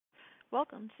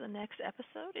Welcome to the next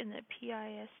episode in the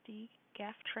PISD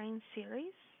GAFE Train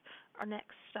series. Our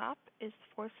next stop is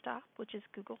the fourth stop, which is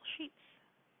Google Sheets.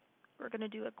 We're going to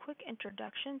do a quick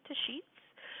introduction to Sheets.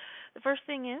 The first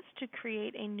thing is to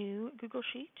create a new Google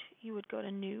Sheet. You would go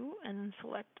to New and then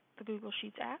select the Google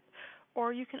Sheets app,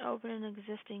 or you can open an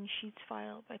existing Sheets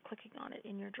file by clicking on it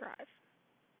in your drive.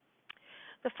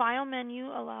 The File menu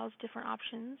allows different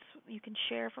options. You can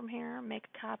share from here, make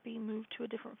a copy, move to a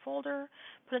different folder,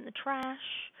 put it in the trash.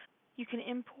 You can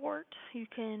import. You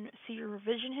can see your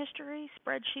revision history,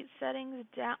 spreadsheet settings.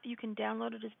 You can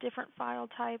download it as different file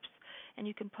types, and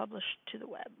you can publish to the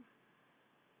web.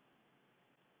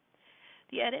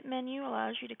 The Edit menu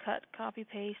allows you to cut, copy,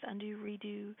 paste, undo, redo.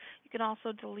 You can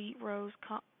also delete rows,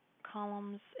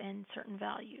 columns, and certain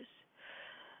values.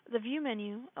 The View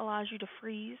menu allows you to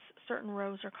freeze certain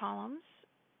rows or columns.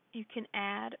 You can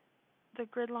add the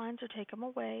grid lines or take them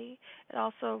away. It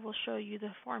also will show you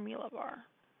the formula bar.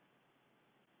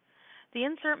 The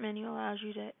Insert menu allows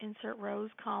you to insert rows,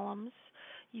 columns.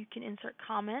 You can insert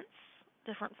comments,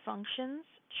 different functions,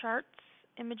 charts,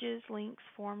 images, links,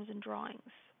 forms, and drawings.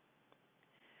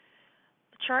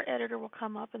 The Chart editor will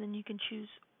come up, and then you can choose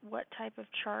what type of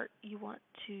chart you want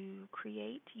to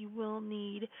create. You will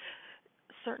need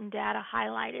certain data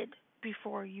highlighted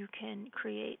before you can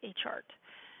create a chart.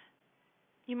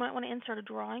 You might want to insert a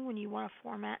drawing when you want to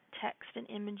format text and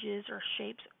images or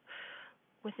shapes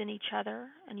within each other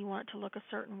and you want it to look a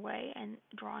certain way, and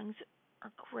drawings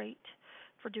are great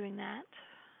for doing that.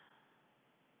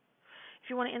 If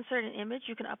you want to insert an image,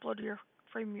 you can upload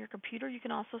from your computer. You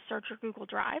can also search your Google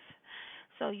Drive.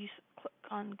 So you click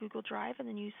on Google Drive and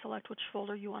then you select which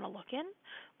folder you want to look in,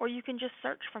 or you can just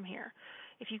search from here.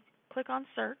 If you click on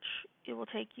Search, it will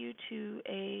take you to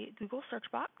a Google search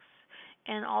box,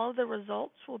 and all of the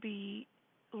results will be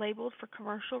labeled for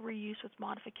commercial reuse with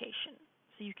modification.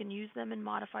 So you can use them and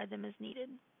modify them as needed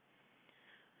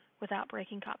without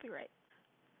breaking copyright.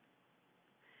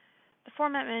 The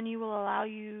Format menu will allow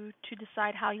you to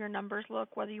decide how your numbers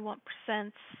look, whether you want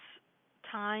percents,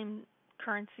 time,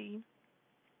 currency,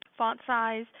 font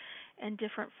size, and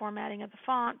different formatting of the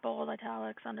font, bold,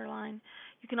 italics, underline.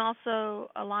 You can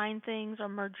also align things or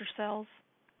merge your cells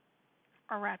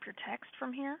or wrap your text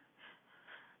from here.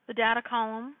 The Data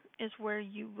column is where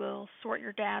you will sort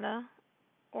your data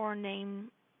or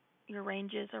name your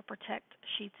ranges or protect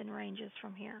sheets and ranges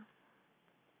from here.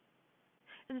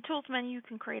 In the Tools menu, you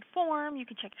can create a form, you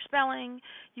can check your spelling,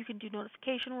 you can do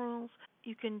notification rules,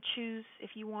 you can choose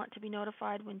if you want to be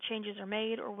notified when changes are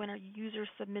made or when a user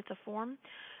submits a form.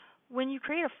 When you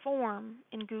create a form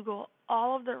in Google,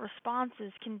 all of the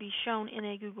responses can be shown in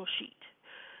a Google Sheet.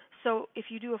 So if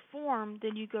you do a form,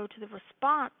 then you go to the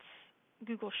response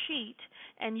Google Sheet,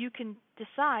 and you can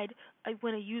decide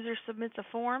when a user submits a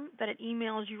form that it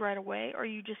emails you right away, or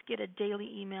you just get a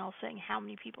daily email saying how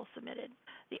many people submitted.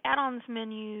 The Add-ons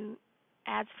menu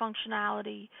adds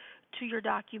functionality to your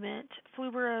document.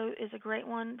 Flubero is a great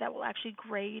one that will actually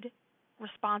grade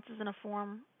responses in a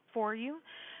form for you.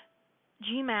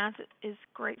 GMath is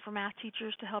great for math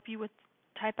teachers to help you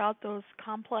type out those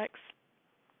complex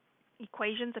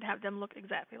equations and have them look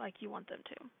exactly like you want them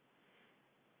to.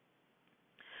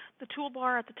 The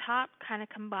toolbar at the top kind of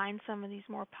combines some of these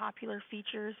more popular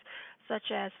features, such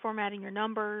as formatting your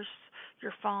numbers,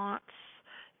 your fonts.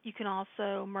 You can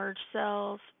also merge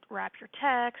cells, wrap your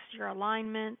text, your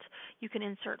alignment. You can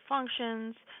insert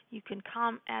functions. You can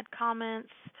add comments.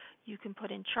 You can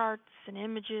put in charts and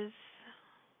images.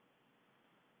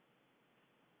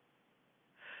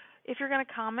 If you're going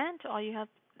to comment,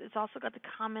 it's also got the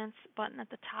comments button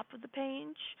at the top of the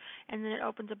page, and then it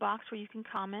opens a box where you can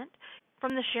comment.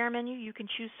 From the Share menu, you can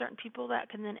choose certain people that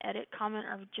can then edit, comment,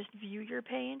 or just view your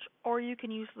page, or you can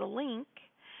use the link,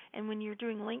 and when you're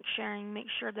doing link sharing, make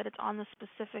sure that it's on the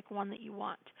specific one that you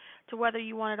want, to whether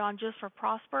you want it on just for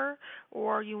Prosper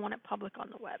or you want it public on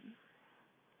the web.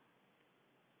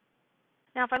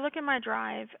 Now, if I look in my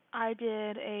drive, I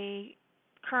did a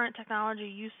current technology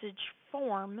usage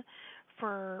form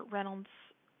for Reynolds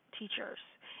teachers,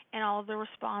 and all of the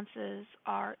responses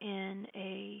are in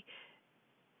a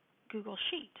Google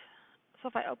Sheet. So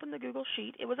if I open the Google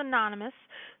Sheet, it was anonymous,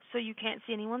 so you can't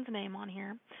see anyone's name on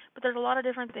here, but there's a lot of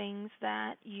different things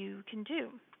that you can do.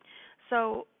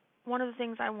 So one of the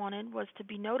things I wanted was to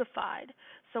be notified.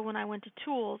 So when I went to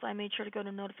Tools, I made sure to go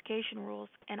to Notification Rules,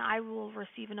 and I will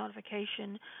receive a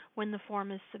notification when the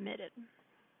form is submitted.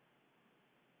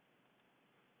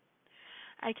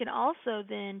 I can also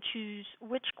then choose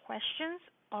which questions.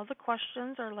 All the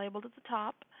questions are labeled at the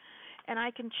top, and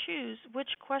I can choose which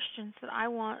questions that I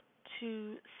want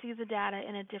to see the data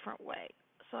in a different way.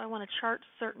 So I want to chart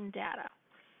certain data.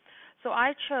 So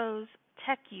I chose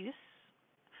tech use.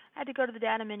 I had to go to the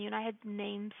data menu and I had to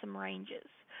name some ranges.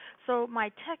 So my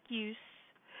tech use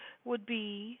would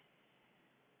be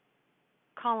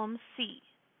column C.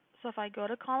 So if I go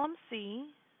to column C,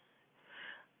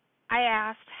 I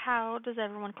asked how does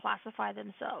everyone classify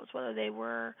themselves, whether they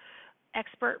were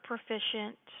expert,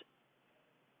 proficient,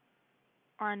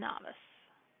 or a novice.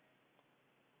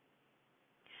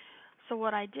 So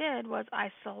what I did was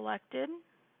I selected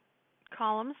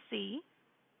column C,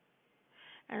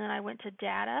 and then I went to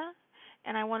data,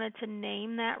 and I wanted to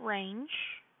name that range.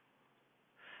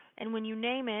 And when you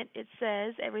name it, it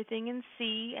says everything in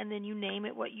C, and then you name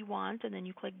it what you want, and then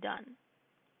you click done.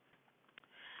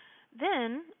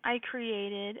 Then I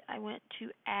went to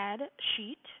add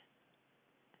sheet,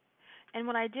 and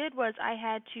what I did was I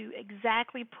had to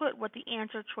exactly put what the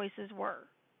answer choices were.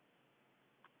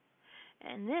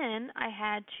 And then I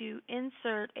had to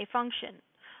insert a function,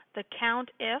 the count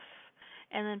if,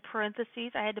 and then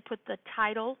parentheses, I had to put the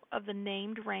title of the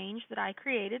named range that I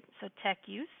created, so tech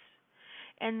use.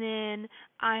 And then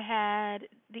I had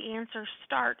the answer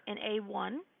start in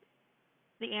A1.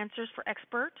 The answers for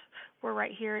expert were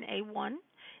right here in A1.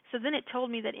 So then it told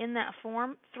me that in that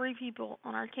form, 3 people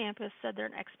on our campus said they're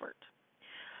an expert.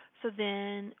 So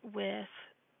then with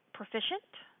proficient,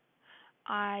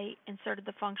 I inserted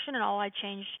the function and all I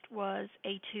changed was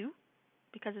A2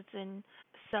 because it's in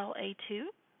cell A2.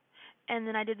 And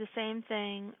then I did the same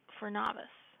thing for novice.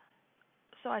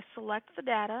 So I select the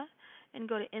data and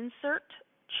go to insert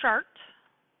chart,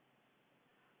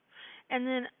 and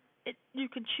then you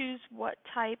can choose what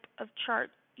type of chart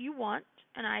you want,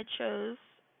 and I chose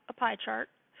a pie chart,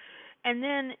 and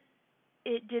then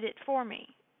it did it for me,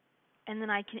 and then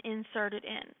I can insert it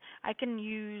in. I can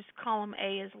use column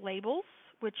A as labels,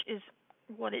 which is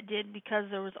what it did because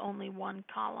there was only one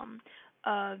column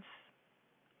of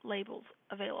labels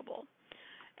available.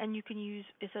 And you can use,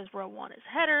 it says row 1 is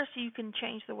header, so you can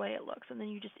change the way it looks, and then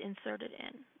you just insert it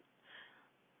in.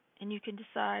 And you can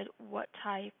decide what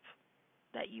type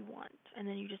that you want, and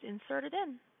then you just insert it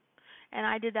in. And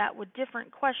I did that with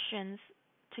different questions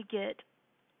to get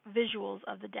visuals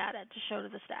of the data to show to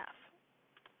the staff.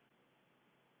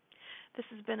 This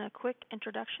has been a quick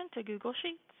introduction to Google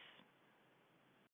Sheets.